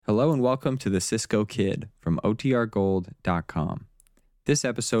Hello and welcome to the Cisco Kid from OTRGold.com. This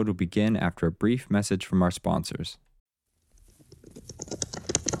episode will begin after a brief message from our sponsors.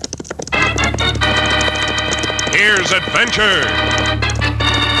 Here's adventure.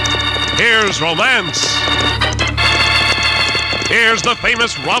 Here's romance. Here's the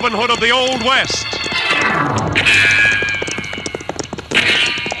famous Robin Hood of the Old West.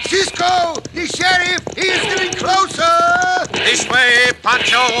 Cisco, the sheriff, he is getting closer. This way,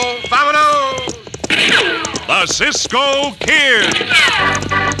 Pancho, vámonos! The Cisco Kid.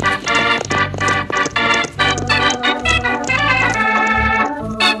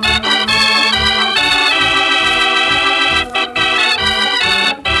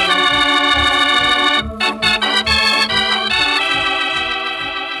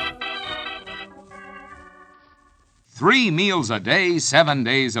 3 meals a day, 7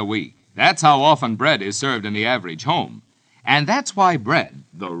 days a week. That's how often bread is served in the average home. And that's why bread,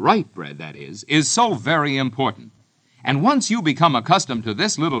 the right bread that is so very important. And once you become accustomed to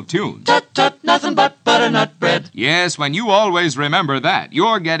this little tune... Tut, tut, nothing but butternut bread. Yes, when you always remember that,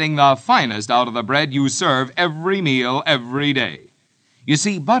 you're getting the finest out of the bread you serve every meal, every day. You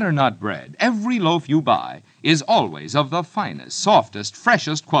see, butternut bread, every loaf you buy, is always of the finest, softest,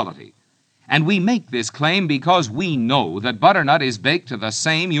 freshest quality. And we make this claim because we know that butternut is baked to the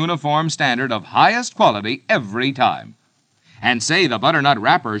same uniform standard of highest quality every time. And say the butternut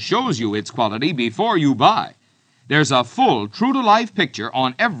wrapper shows you its quality before you buy. There's a full, true-to-life picture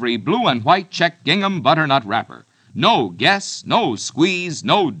on every blue and white check gingham butternut wrapper. No guess, no squeeze,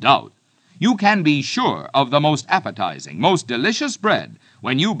 no doubt. You can be sure of the most appetizing, most delicious bread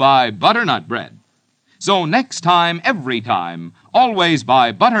when you buy butternut bread. So next time, every time, always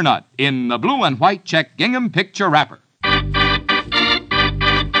buy butternut in the blue and white check gingham picture wrapper.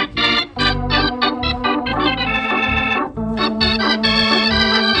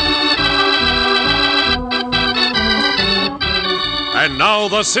 And now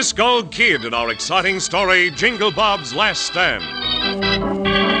the Cisco Kid in our exciting story, Jingle Bob's Last Stand.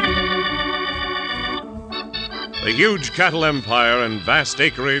 The huge cattle empire and vast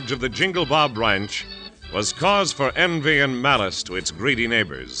acreage of the Jingle Bob Ranch was cause for envy and malice to its greedy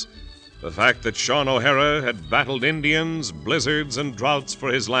neighbors. The fact that Sean O'Hara had battled Indians, blizzards, and droughts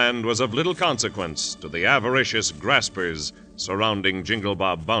for his land was of little consequence to the avaricious graspers surrounding Jingle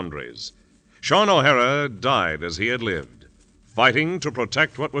Bob boundaries. Sean O'Hara died as he had lived, fighting to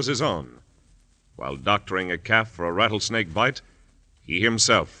protect what was his own. While doctoring a calf for a rattlesnake bite, he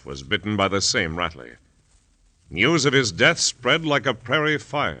himself was bitten by the same rattler. News of his death spread like a prairie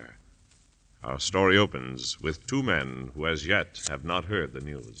fire. Our story opens with 2 men who as yet have not heard the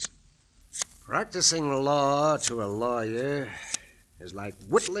news. Practicing law to a lawyer is like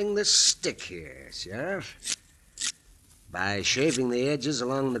whittling this stick here, Sheriff. By shaving the edges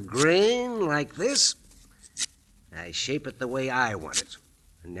along the grain like this, I shape it the way I want it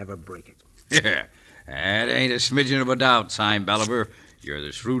and never break it. Yeah, that ain't a smidgen of a doubt, Sime Bolivar. You're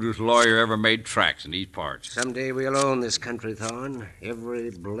the shrewdest lawyer ever made tracks in these parts. Someday we'll own this country, Thorne. Every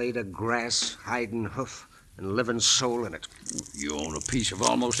blade of grass, hide and hoof, and living soul in it. You own a piece of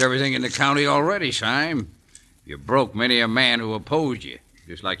almost everything in the county already, Sime. You broke many a man who opposed you,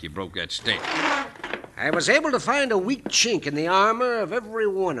 just like you broke that stake. I was able to find a weak chink in the armor of every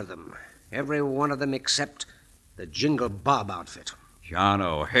one of them. Every one of them except the Jingle Bob outfit. John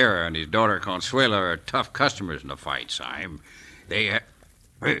O'Hara and his daughter Consuela are tough customers in the fight, Sime. Hey,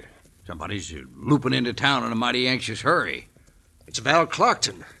 somebody's looping into town in a mighty anxious hurry. It's Val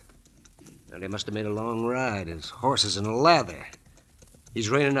Clarkton. Well, he must have made a long ride. His horse is in a lather. He's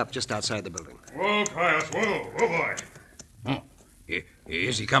reining up just outside the building. Whoa, Caius, whoa, boy. Oh,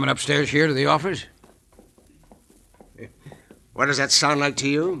 is he coming upstairs here to the office? What does that sound like to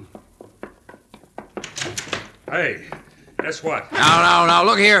you? Hey, guess what? Now,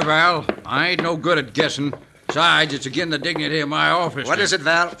 look here, Val. I ain't no good at guessing. Besides, it's again the dignity of my office. What is it,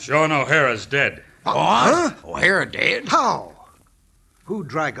 Val? Sean O'Hara's dead. What? Huh? O'Hara dead? How? Who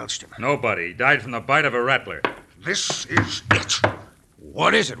dry gulched him? Nobody. He died from the bite of a rattler. This is it.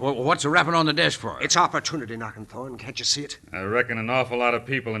 What is it? What's the rapping on the desk for? It's opportunity knocking, Thorne. Can't you see it? I reckon an awful lot of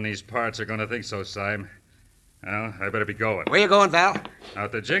people in these parts are going to think so, Sime. Well, I better be going. Where you going, Val?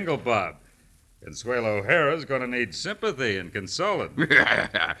 Out to Jingle Bob. Consuelo O'Hara's going to need sympathy and consoling.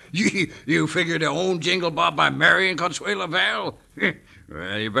 You figure to own Jingle Bob by marrying Consuelo, Val?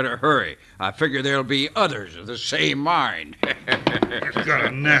 Well, you better hurry. I figure there'll be others of the same mind. You've got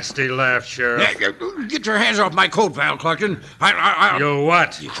a nasty laugh, Sheriff. Get your hands off my coat, Val Clarkton. You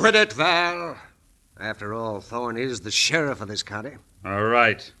what? Quit it, Val. After all, Thorne is the sheriff of this county. All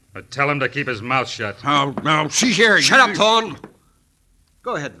right. But tell him to keep his mouth shut. Now, see here. Shut up, Thorne.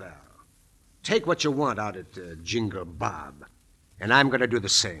 Go ahead, Val. Take what you want out at Jingle Bob. And I'm going to do the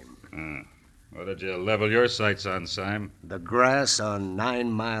same. What did you level your sights on, Sime? The grass on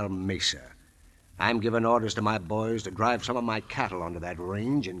 9 Mile Mesa. I'm giving orders to my boys to drive some of my cattle onto that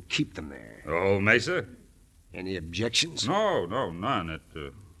range and keep them there. The whole mesa? Any objections? No, none. It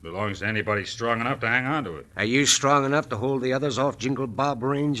belongs to anybody strong enough to hang on to it. Are you strong enough to hold the others off Jingle Bob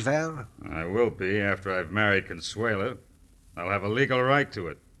Range, Val? I will be after I've married Consuela. I'll have a legal right to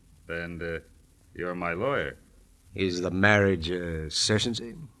it. And you're my lawyer. Is the marriage a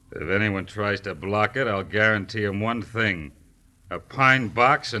certainty? If anyone tries to block it, I'll guarantee him one thing. A pine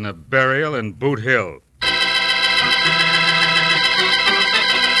box and a burial in Boot Hill.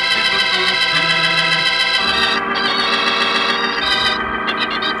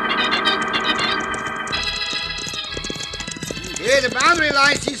 Here's the boundary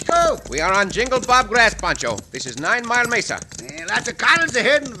line, Cisco. We are on Jingle Bob grass, Pancho. This is 9 Mile Mesa. Lots of cattle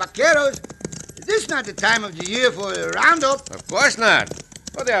ahead and vaqueros. This is not the time of the year for a roundup. Of course not.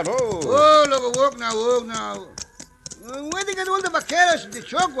 Oh, diablo. Oh, look, walk now. Where they get all the vaqueros in the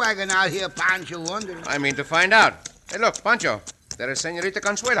truck wagon out here, Pancho wondering? I mean to find out. Hey, look, Pancho. There is Senorita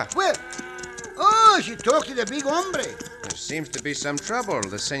Consuela. Where? Oh, she talked to the big hombre. There seems to be some trouble.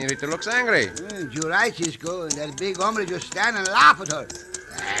 The senorita looks angry. You're right, Cisco. And that big hombre just stand and laugh at her.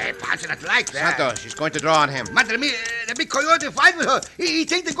 Hey, Pancho not like that. Santo, she's going to draw on him. Madre mia, the big coyote fight with her. He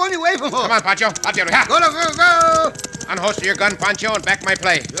take the gun away from her. Come on, Pancho. Out there. Go. Unholster your gun, Pancho, and back my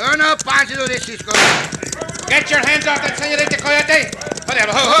play. You're no Pancho do this, Cisco. Get your hands off that senorita coyote. Oh,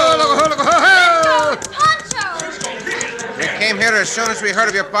 diablo. Ho. Pancho! We came here as soon as we heard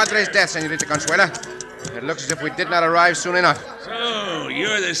of your padre's death, Senorita Consuela. It looks as if we did not arrive soon enough. So,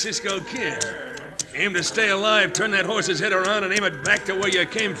 you're the Cisco Kid. Aim to stay alive, turn that horse's head around, and aim it back to where you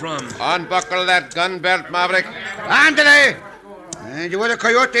came from. Unbuckle that gun belt, Maverick. Andale! And you other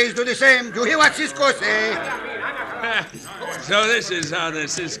coyotes do the same. You hear what Cisco say? So this is how the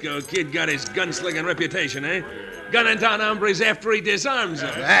Cisco Kid got his gunslinging reputation, eh? Gunning down hombres after he disarms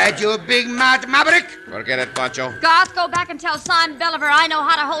them. That you big mouth Maverick? Forget it, Pancho. Garth, go back and tell Simon Belliver I know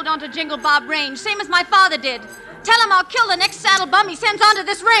how to hold on to Jingle Bob Range, same as my father did. Tell him I'll kill the next saddle bum he sends onto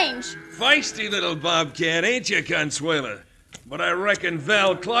this range. Feisty little bobcat, ain't you, Consuela? But I reckon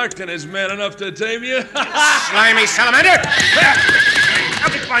Val Clarkton is man enough to tame you. Slimy salamander!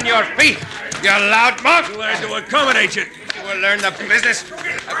 Up on your feet, you loud mouth! Glad to accommodate you. You will learn the business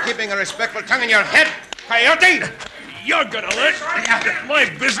of keeping a respectful tongue in your head, coyote! You're gonna learn. My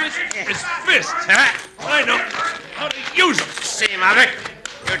business is fists. I know how to use them. See, Maverick,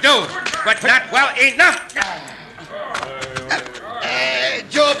 you do, but not well enough.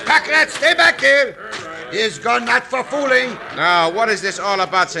 Joe Packrat, stay back there. His gun not for fooling. Now, what is this all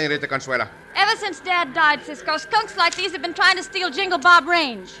about, Senorita Consuela? Ever since Dad died, Cisco, skunks like these have been trying to steal Jingle Bob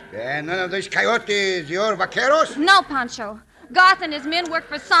Range. None of these coyotes your vaqueros? No, Pancho. Garth and his men work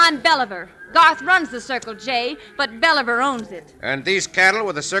for Simon Belliver. Garth runs the Circle J, but Belliver owns it. And these cattle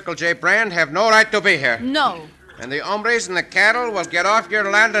with the Circle J brand have no right to be here. No. And the hombres and the cattle will get off your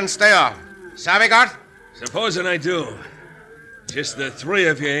land and stay off. Savvy, Garth? Supposing I do. Just the three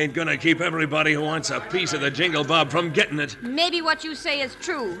of you ain't gonna keep everybody who wants a piece of the Jingle Bob from getting it. Maybe what you say is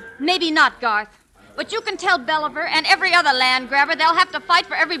true. Maybe not, Garth. But you can tell Belliver and every other land grabber they'll have to fight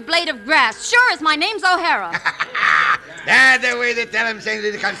for every blade of grass. Sure as my name's O'Hara. That's the way they tell him,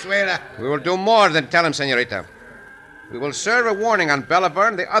 Senorita Consuela. We will do more than tell him, Senorita. We will serve a warning on Belliver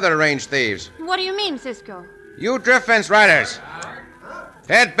and the other range thieves. What do you mean, Cisco? You drift fence riders,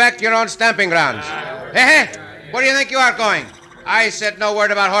 head back to your own stamping grounds. Hey, where do you think you are going? I said no word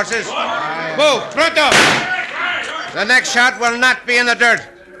about horses. Move, pronto! The next shot will not be in the dirt.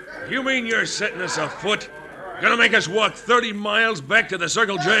 You mean you're setting us afoot? Gonna make us walk 30 miles back to the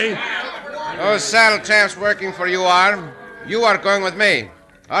Circle J? Those saddle tramps working for you are. You are going with me.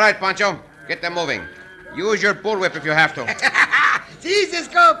 All right, Pancho, get them moving. Use your bullwhip if you have to. See,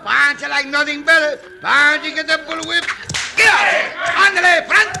 Cisco, Pancho like nothing better. Pancho get the bullwhip. Get out! Andale,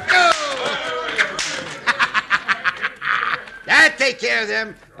 pronto! That take care of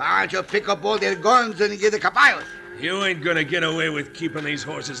them. Pancho pick up all their guns and get the caballos. You ain't gonna get away with keeping these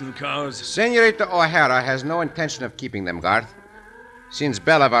horses and cows. Senorita O'Hara has no intention of keeping them, Garth. Since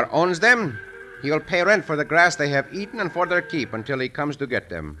Belliver owns them, he'll pay rent for the grass they have eaten and for their keep until he comes to get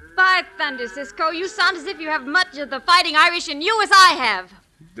them. By thunder, Cisco, you sound as if you have much of the fighting Irish in you as I have.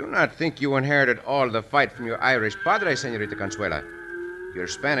 Do not think you inherited all the fight from your Irish padre, Senorita Consuela. Your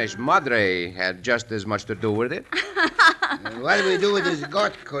Spanish madre had just as much to do with it. What do we do with this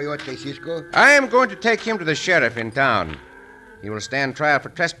goat, Coyote, Cisco? I am going to take him to the sheriff in town. He will stand trial for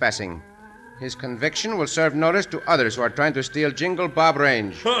trespassing. his conviction will serve notice to others who are trying to steal Jingle Bob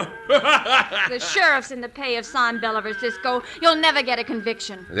Range. The sheriff's in the pay of Sim Belliver, Cisco. You'll never get a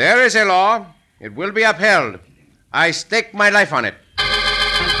conviction. There is a law. It will be upheld. I stake my life on it.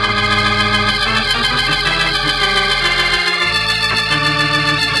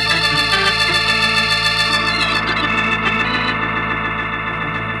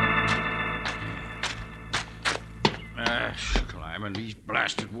 Climbing these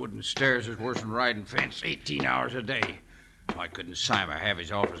blasted wooden stairs is worse than riding fence 18 hours a day. Why couldn't Simon have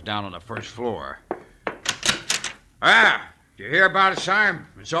his office down on the first floor? Did you hear about it, Simon?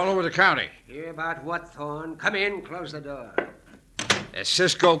 It's all over the county. Hear about what, Thorne? Come in, close the door. The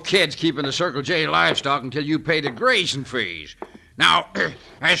Cisco Kid's keeping the Circle J livestock until you pay the grazing fees. Now,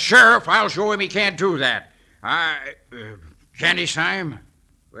 as sheriff, I'll show him he can't do that. Can he, Simon?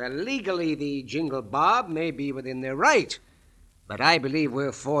 Well, legally, the Jingle Bob may be within their right, but I believe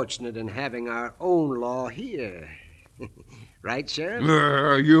we're fortunate in having our own law here. Right,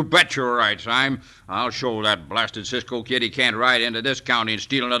 Sheriff? You bet you're right, Simon. I'll show that blasted Cisco Kid he can't ride into this county and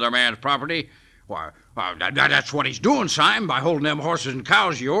steal another man's property. Why, that's what he's doing, Simon, by holding them horses and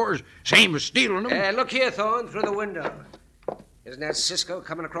cows of yours, same as stealing them. Look here, Thorne, through the window. Isn't that Cisco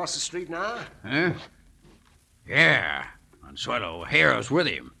coming across the street now? Huh? Yeah, and Consuelo O'Hara's with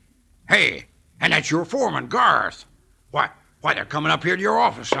him. Hey, and that's your foreman, Garth. Why, they're coming up here to your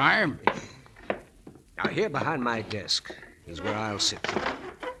office, Simon. Now, here behind my desk is where I'll sit.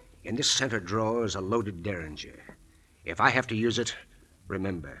 In this center drawer is a loaded Derringer. If I have to use it,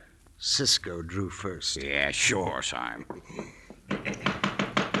 remember, Cisco drew first. Yeah, sure, Simon.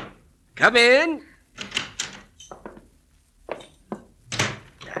 Come in.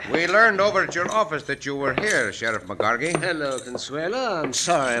 We learned over at your office that you were here, Sheriff McGargy. Hello, Consuelo. I'm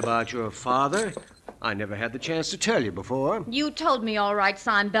sorry about your father. I never had the chance to tell you before. You told me all right,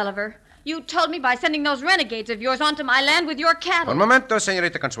 Sim Belliver. You told me by sending those renegades of yours onto my land with your cattle. Un momento,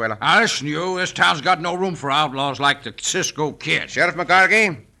 señorita Consuelo. Now, listen, you. This town's got no room for outlaws like the Cisco Kid. Sheriff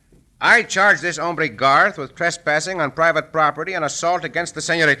McGargy, I charge this hombre Garth with trespassing on private property and assault against the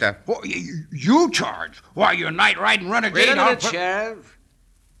señorita. What, you charge? Why, you're night-riding renegade? Wait a minute, Sheriff.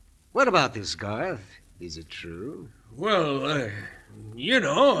 What about this, Garth? Is it true? Well, you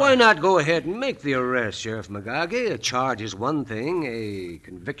know... Why not go ahead and make the arrest, Sheriff McGargy? A charge is one thing, a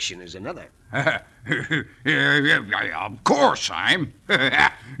conviction is another. Of course, Simon.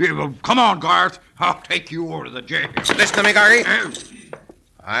 Come on, Garth. I'll take you over to the jail. Listen to me, Gargy.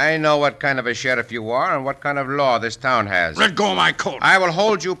 I know what kind of a sheriff you are and what kind of law this town has. Let go of my coat. I will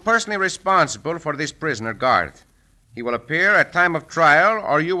hold you personally responsible for this prisoner, Garth. He will appear at time of trial,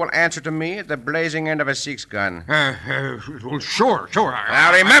 or you will answer to me at the blazing end of a 6-gun. Well, sure.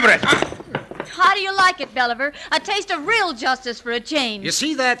 Now, remember it. How do you like it, Belliver? A taste of real justice for a change. You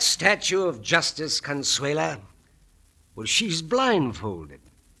see that statue of Justice, Consuela? Well, she's blindfolded.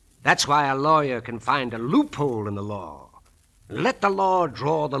 That's why a lawyer can find a loophole in the law. Let the law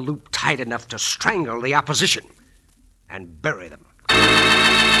draw the loop tight enough to strangle the opposition and bury them.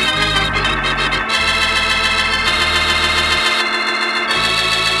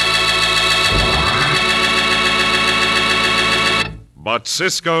 But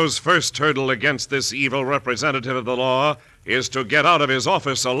Cisco's first hurdle against this evil representative of the law is to get out of his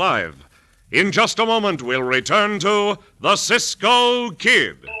office alive. In just a moment, we'll return to the Cisco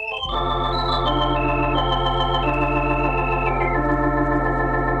Kid.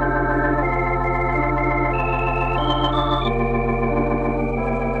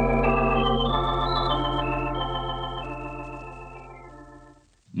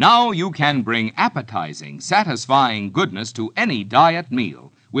 Now you can bring appetizing, satisfying goodness to any diet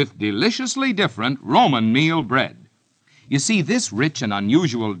meal with deliciously different Roman meal bread. You see, this rich and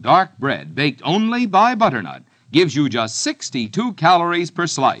unusual dark bread, baked only by butternut, gives you just 62 calories per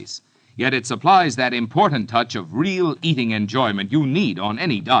slice. Yet it supplies that important touch of real eating enjoyment you need on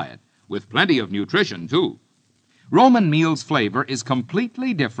any diet, with plenty of nutrition, too. Roman meal's flavor is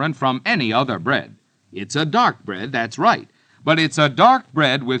completely different from any other bread. It's a dark bread, that's right. But it's a dark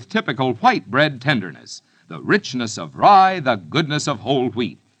bread with typical white bread tenderness, the richness of rye, the goodness of whole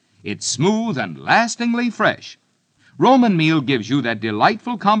wheat. It's smooth and lastingly fresh. Roman meal gives you that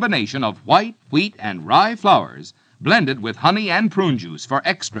delightful combination of white, wheat, and rye flours blended with honey and prune juice for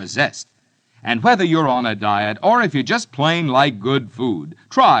extra zest. And whether you're on a diet or if you just plain like good food,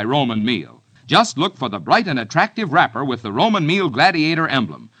 try Roman meal. Just look for the bright and attractive wrapper with the Roman meal gladiator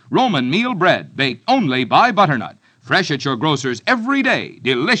emblem. Roman meal bread, baked only by butternut. Fresh at your grocer's every day,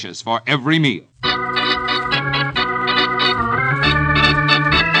 delicious for every meal.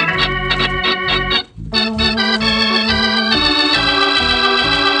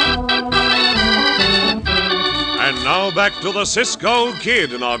 Now back to the Cisco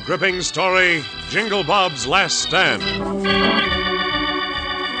Kid in our gripping story, Jingle Bob's Last Stand.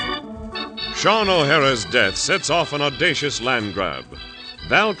 Sean O'Hara's death sets off an audacious land grab.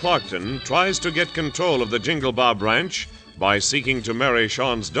 Val Clarkton tries to get control of the Jingle Bob Ranch by seeking to marry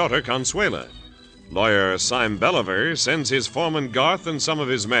Sean's daughter, Consuela. Lawyer Sime Belliver sends his foreman Garth and some of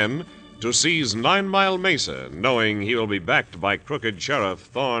his men to seize 9 Mile Mesa, knowing he will be backed by crooked Sheriff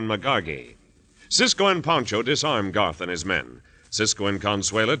Thorne McGargy. Cisco and Pancho disarm Garth and his men. Cisco and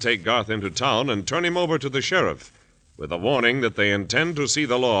Consuela take Garth into town and turn him over to the sheriff, with a warning that they intend to see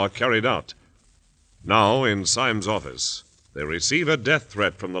the law carried out. Now, in Sime's office, they receive a death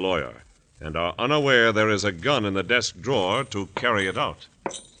threat from the lawyer and are unaware there is a gun in the desk drawer to carry it out.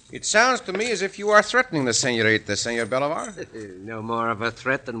 It sounds to me as if you are threatening the senorita, Senor Bolivar. No more of a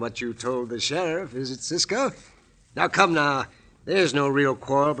threat than what you told the sheriff, is it, Cisco? Now, come now. There's no real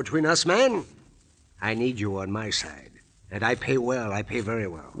quarrel between us, man. I need you on my side. And I pay well. I pay very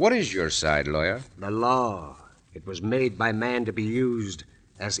well. What is your side, lawyer? The law. It was made by man to be used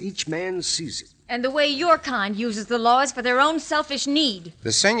as each man sees it. And the way your kind uses the law is for their own selfish need.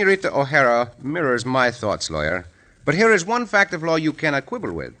 The Senorita O'Hara mirrors my thoughts, lawyer. But here is one fact of law you cannot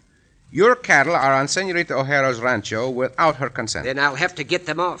quibble with. Your cattle are on Senorita O'Hara's rancho without her consent. Then I'll have to get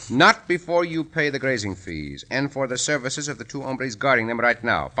them off. Not before you pay the grazing fees and for the services of the 2 hombres guarding them right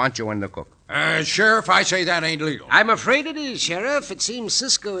now, Pancho and the cook. Sheriff, I say that ain't legal. I'm afraid it is, Sheriff. It seems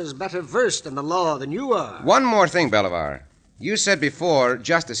Cisco is better versed in the law than you are. One more thing, Bolivar. You said before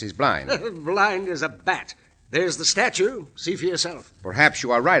justice is blind. Blind as a bat. There's the statue. See for yourself. Perhaps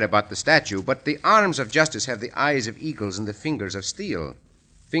you are right about the statue, but the arms of justice have the eyes of eagles and the fingers of steel.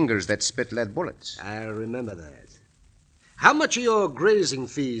 Fingers that spit lead bullets. I'll remember that. How much are your grazing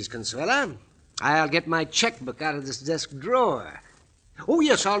fees, Consuela? I'll get my checkbook out of this desk drawer. Oh,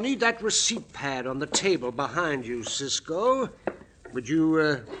 yes, I'll need that receipt pad on the table behind you, Cisco. Would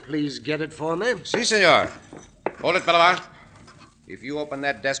you please get it for me? Si, senor. Hold it, Bolivar. If you open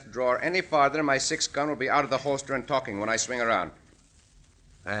that desk drawer any farther, my 6 gun will be out of the holster and talking when I swing around.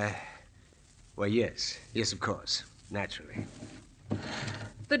 Well, yes. Yes, of course. Naturally.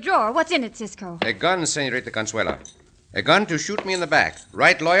 The drawer, what's in it, Cisco? A gun, Senorita Consuela. A gun to shoot me in the back.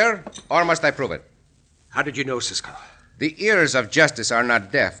 Right, lawyer? Or must I prove it? How did you know, Cisco? The ears of justice are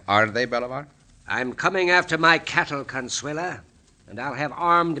not deaf, are they, Bolivar? I'm coming after my cattle, Consuela, and I'll have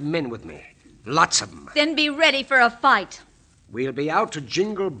armed men with me. Lots of them. Then be ready for a fight. We'll be out to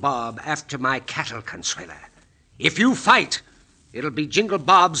Jingle Bob after my cattle, Consuela. If you fight, it'll be Jingle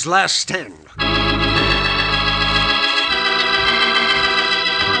Bob's last stand.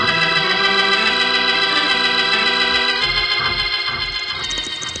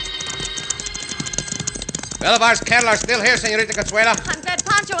 Bolivar's cattle are still here, Senorita Consuela. I'm glad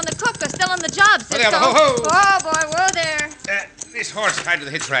Pancho and the cook are still on the job, Cisco. Ho. Oh, boy, whoa there. This horse tied to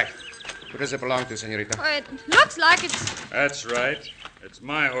the hitch rack. Who does it belong to, Senorita? Oh, it looks like it's... That's right. It's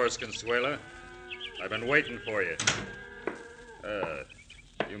my horse, Consuela. I've been waiting for you.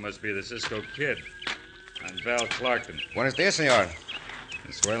 You must be the Cisco Kid. I'm Val Clarkton. Buenos dias, senor.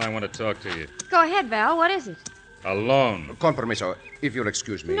 Consuela, I want to talk to you. Go ahead, Val. What is it? Alone. Con permiso, if you'll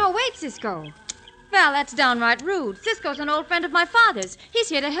excuse me. No, wait, Cisco. Val, that's downright rude. Cisco's an old friend of my father's. He's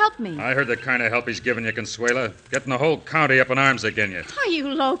here to help me. I heard the kind of help he's giving you, Consuela. Getting the whole county up in arms again you. Are you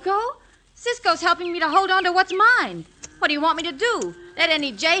loco? Cisco's helping me to hold on to what's mine. What do you want me to do? Let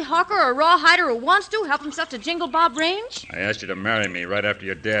any jayhawker or rawhider who wants to help himself to Jingle Bob Range? I asked you to marry me right after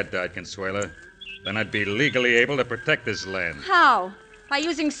your dad died, Consuela. Then I'd be legally able to protect this land. How? By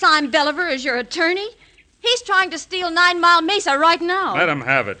using Sime Belliver as your attorney? He's trying to steal 9 Mile Mesa right now. Let him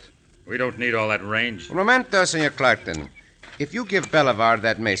have it. We don't need all that range. Un momento, Senor Clarkton. If you give Bolivar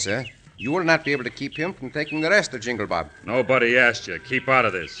that mesa, you will not be able to keep him from taking the rest of Jingle Bob. Nobody asked you. Keep out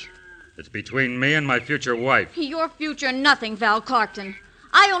of this. It's between me and my future wife. Your future nothing, Val Clarkton.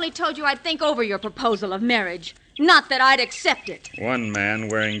 I only told you I'd think over your proposal of marriage. Not that I'd accept it. One man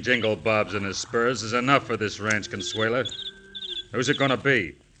wearing Jingle Bobs in his spurs is enough for this ranch, Consuela. Who's it going to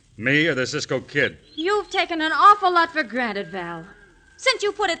be? Me or the Cisco Kid? You've taken an awful lot for granted, Val. Since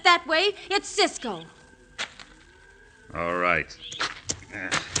you put it that way, it's Cisco. All right.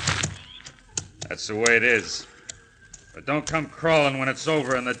 That's the way it is. But don't come crawling when it's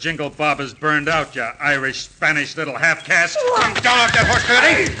over and the Jingle Bob is burned out, you Irish, Spanish little half-caste. Come down off that horse,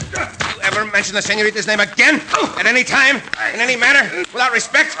 Coyote. You ever mention the senorita's name again? At any time? In any manner? Without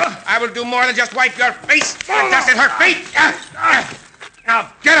respect? I will do more than just wipe your face and dust at her feet.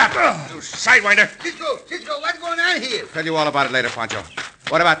 Now, get up, you sidewinder. Cisco, what's going on here? Tell you all about it later, Pancho.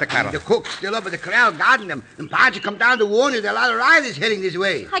 What about the cattle? The cook's still up at the corral guarding them. And Pancho come down to warn you there are a lot of riders heading this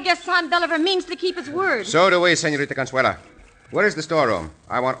way. I guess Sam Belliver means to keep his word. So do we, Senorita Consuela. Where is the storeroom?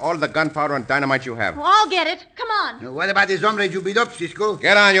 I want all the gunpowder and dynamite you have. Well, I'll get it. Come on. Now, what about this hombre you beat up, Cisco?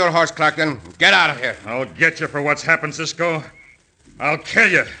 Get on your horse, Clarkton. Get out of here. I'll get you for what's happened, Cisco. I'll kill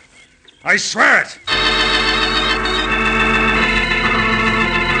you. I swear it.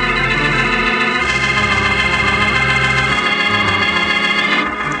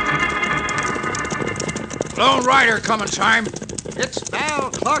 Lone Rider coming, Sime. It's Val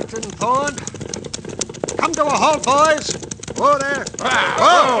Clarkton, Thorne. Come to a halt, boys. Whoa there.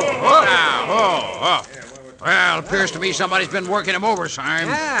 Whoa. Well, appears to me somebody's been working him over, Sime.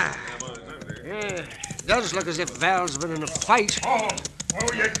 Yeah. Does look as if Val's been in a fight. Oh,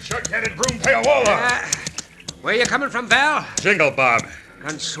 you jug-headed broom-tail Walla. Where you coming from, Val? Jingle Bob.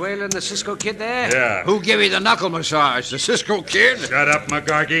 Consuela and the Cisco Kid there? Yeah. Who give you the knuckle massage? The Cisco Kid? Shut up,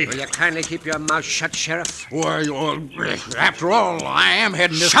 McGargy. Will you kindly keep your mouth shut, Sheriff? Why, after all, I am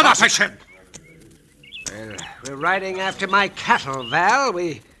heading this... Shut up, I said! Well, we're riding after my cattle, Val.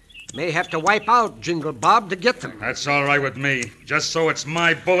 We may have to wipe out Jingle Bob to get them. That's all right with me. Just so it's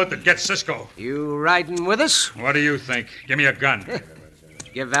my bullet that gets Cisco. You riding with us? What do you think? Give me a gun.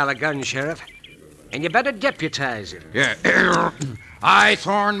 Give Val a gun, Sheriff. And you better deputize him. Yeah. I,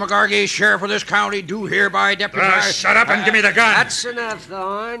 Thorne McGargy, sheriff of this county, do hereby deputize... Shut up and give me the gun. That's enough,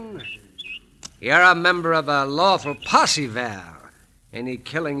 Thorne. You're a member of a lawful posse, Val. Any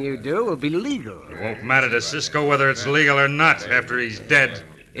killing you do will be legal. It won't matter to Cisco whether it's legal or not after he's dead.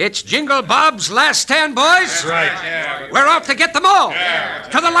 It's Jingle Bob's last stand, boys. That's right. We're out to get them all.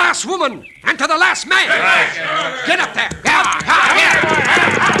 To the last woman and to the last man. Get up there.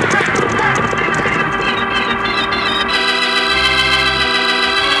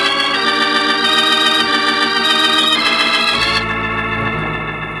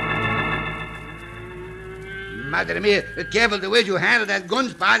 Madre mia, careful the way you handle that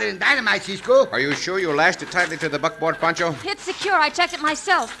gunpowder and dynamite, Cisco. Are you sure you lashed it tightly to the buckboard, Pancho? It's secure. I checked it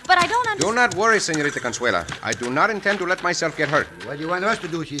myself. But I don't understand. Do not worry, Senorita Consuela. I do not intend to let myself get hurt. What do you want us to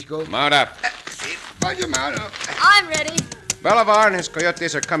do, Cisco? Mount up. Put your mount up. I'm ready. Bolivar and his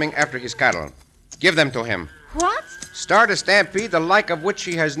coyotes are coming after his cattle. Give them to him. What? Start a stampede the like of which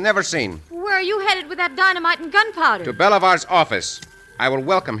he has never seen. Where are you headed with that dynamite and gunpowder? To Bolivar's office. I will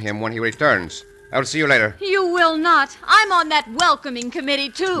welcome him when he returns. I will see you later. You will not. I'm on that welcoming committee,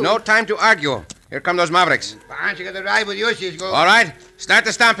 too. No time to argue. Here come those mavericks. Pancho got to ride with you, Cisco. All right. Start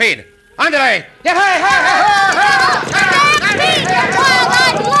the stampede. Andre! Stampede!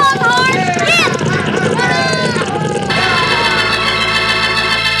 Wild-eyed longhorns! Get!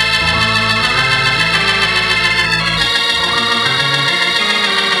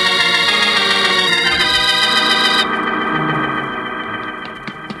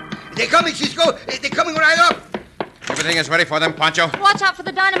 They're coming, Cisco. They're coming right up. Everything is ready for them, Pancho. Watch out for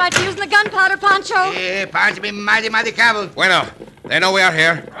the dynamite you're using the gunpowder, Pancho. Yeah, Pancho be mighty careful. Bueno. They know we are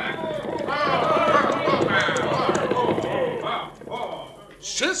here.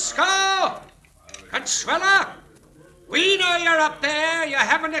 Cisco! Consuela! We know you're up there. You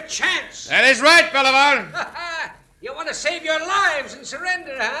haven't a chance. That is right, Bolivar. You want to save your lives and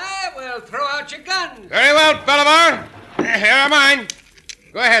surrender, huh? Well, throw out your guns. Very well, Bolivar. Here are mine.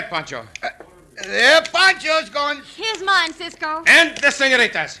 Go ahead, Pancho. There, Pancho's gone. Here's mine, Cisco. And the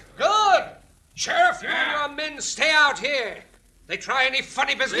senoritas. Good. Sheriff, you and your men stay out here. They try any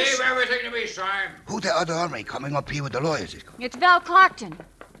funny business. Leave everything to me, Sime. Who's the other hombre coming up here with the lawyers, Cisco? It's Val Clarkton.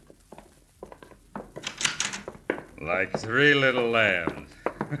 Like three little lambs.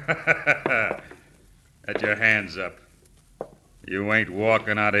 Get your hands up. You ain't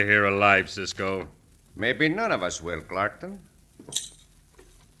walking out of here alive, Cisco. Maybe none of us will, Clarkton.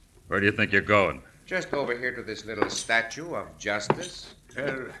 Where do you think you're going? Just over here to this little statue of justice.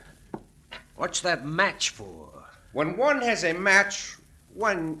 What's that match for? When one has a match,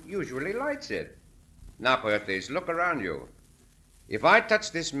 one usually lights it. Now, coyotes, look around you. If I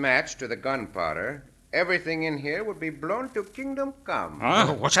touch this match to the gunpowder, everything in here would be blown to kingdom come. Huh?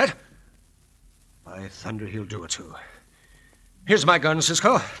 Oh, what's that? By thunder, he'll do it too. Here's my gun,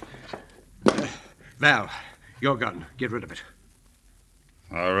 Cisco. Val, your gun. Get rid of it.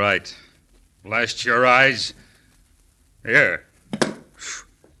 All right. Blast your eyes. Here.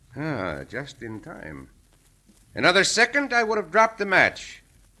 Just in time. Another second, I would have dropped the match.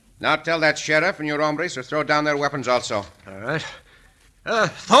 Now tell that sheriff and your hombres to throw down their weapons also. All right.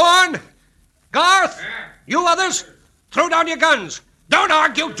 Thorne! Garth! You others, throw down your guns. Don't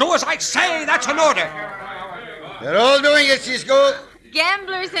argue. Do as I say. That's an order. They're all doing it, Cisco.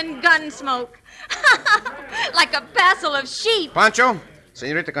 Gamblers and gun smoke. Like a passel of sheep. Pancho,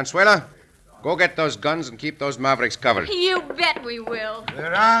 Senorita Consuela, go get those guns and keep those mavericks covered. You bet we will.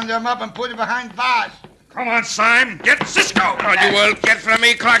 Round them up and put them behind bars. Come on, Sime. Get Cisco. Oh, you will get from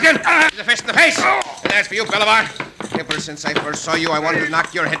me, Clarkin. The fist in the face. And as for you, Bolivar. Ever since I first saw you, I wanted to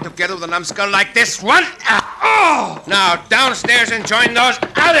knock your head together with a numbskull like this one. Now, downstairs and join those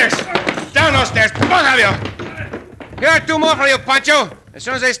others. Down those stairs, both of you. Here are 2 more for you, Pancho. As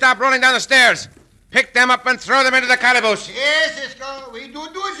soon as they stop rolling down the stairs, pick them up and throw them into the calaboose. Yes, Cisco, we do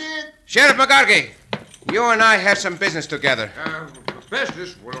it. Sheriff McGargy, you and I have some business together.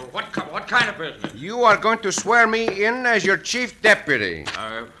 Business? Well, what kind of business? You are going to swear me in as your chief deputy.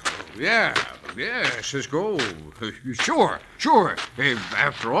 Yeah, Cisco. Sure. Hey,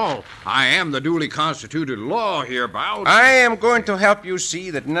 after all, I am the duly constituted law hereabouts. I am going to help you see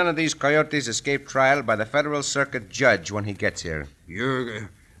that none of these coyotes escape trial by the federal circuit judge when he gets here.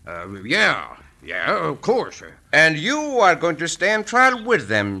 Yeah, of course. And you are going to stand trial with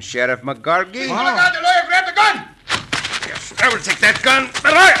them, Sheriff McGargy. Oh, my God, the lawyer grabbed the gun. Yes, I will take that gun.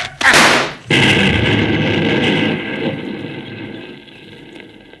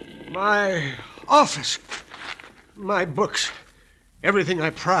 My office, my books, everything I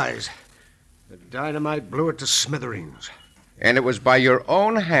prize. The dynamite blew it to smithereens. And it was by your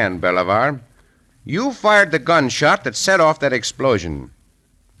own hand, Bolivar. You fired the gunshot that set off that explosion.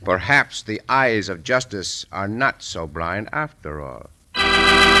 Perhaps the eyes of justice are not so blind after all.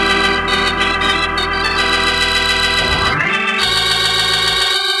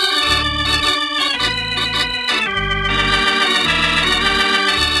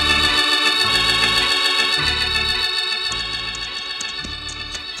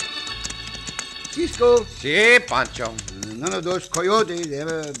 Cisco, Si, Pancho. none of those coyotes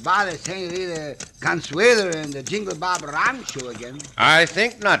ever bother Senorita Consuela and the Jingle Bob Rancho again. I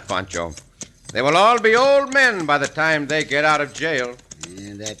think not, Pancho. They will all be old men by the time they get out of jail.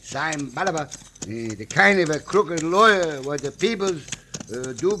 And that Sime Bolivar, the kind of a crooked lawyer what the peoples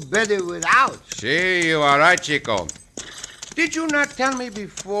do better without. Si, you are right, Chico. Did you not tell me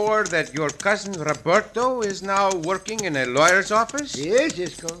before that your cousin Roberto is now working in a lawyer's office? Yes,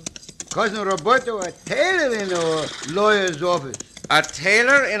 Cisco. Cousin Roberto, a tailor in a lawyer's office. A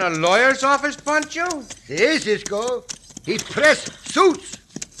tailor in a lawyer's office, Pancho? Yes, Cisco. He press suits.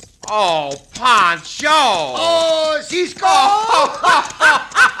 Oh, Pancho! Oh, Cisco!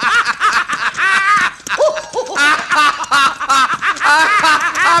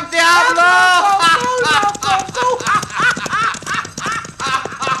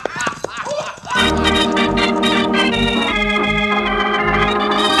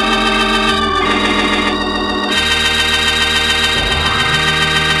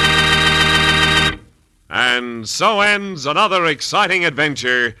 And so ends another exciting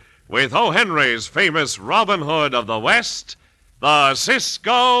adventure with O. Henry's famous Robin Hood of the West, the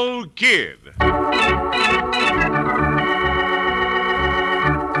Cisco Kid.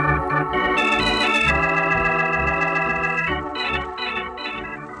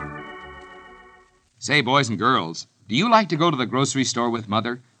 Say, boys and girls, do you like to go to the grocery store with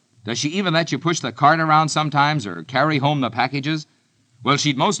Mother? Does she even let you push the cart around sometimes or carry home the packages? Well,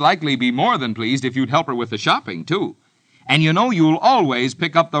 she'd most likely be more than pleased if you'd help her with the shopping, too. And you know you'll always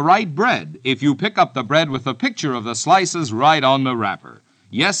pick up the right bread if you pick up the bread with the picture of the slices right on the wrapper.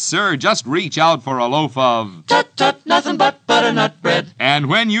 Yes, sir, just reach out for a loaf of... Tut, nothing but butternut bread. And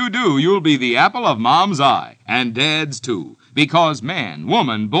when you do, you'll be the apple of Mom's eye, and Dad's, too. Because man,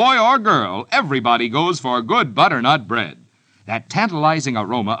 woman, boy, or girl, everybody goes for good butternut bread. That tantalizing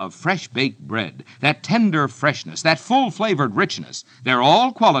aroma of fresh-baked bread, that tender freshness, that full-flavored richness, they're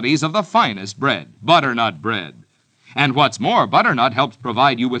all qualities of the finest bread, butternut bread. And what's more, butternut helps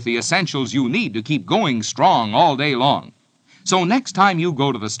provide you with the essentials you need to keep going strong all day long. So next time you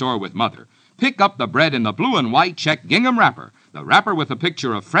go to the store with Mother, pick up the bread in the blue and white check gingham wrapper, the wrapper with a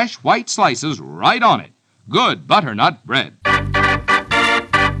picture of fresh white slices right on it. Good butternut bread.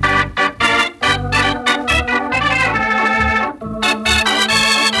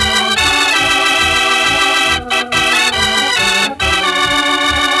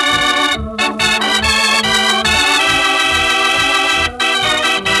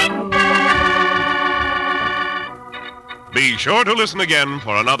 Be sure to listen again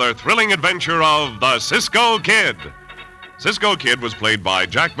for another thrilling adventure of the Cisco Kid. Cisco Kid was played by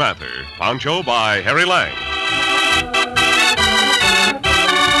Jack Mather, Pancho by Harry Lang.